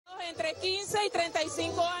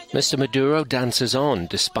Mr. Maduro dances on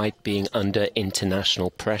despite being under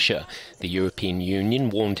international pressure. The European Union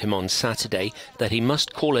warned him on Saturday that he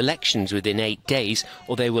must call elections within 8 days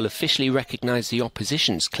or they will officially recognise the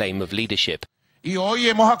opposition's claim of leadership.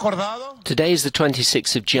 Today is the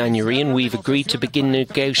 26th of January and we've agreed to begin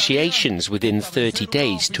negotiations within 30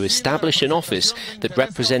 days to establish an office that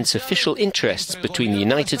represents official interests between the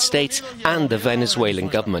United States and the Venezuelan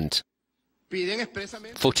government.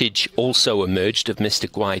 Footage also emerged of Mr.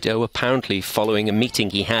 Guaidó apparently following a meeting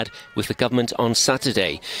he had with the government on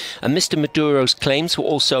Saturday. And Mr. Maduro's claims were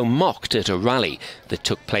also mocked at a rally that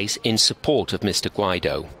took place in support of Mr.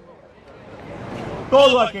 Guaidó.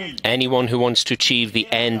 Anyone who wants to achieve the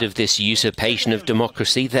end of this usurpation of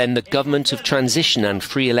democracy, then the government of transition and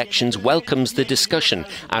free elections welcomes the discussion,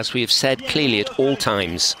 as we have said clearly at all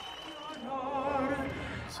times.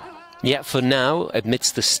 Yet for now,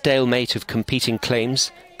 amidst the stalemate of competing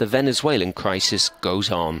claims, the Venezuelan crisis goes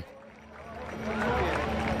on.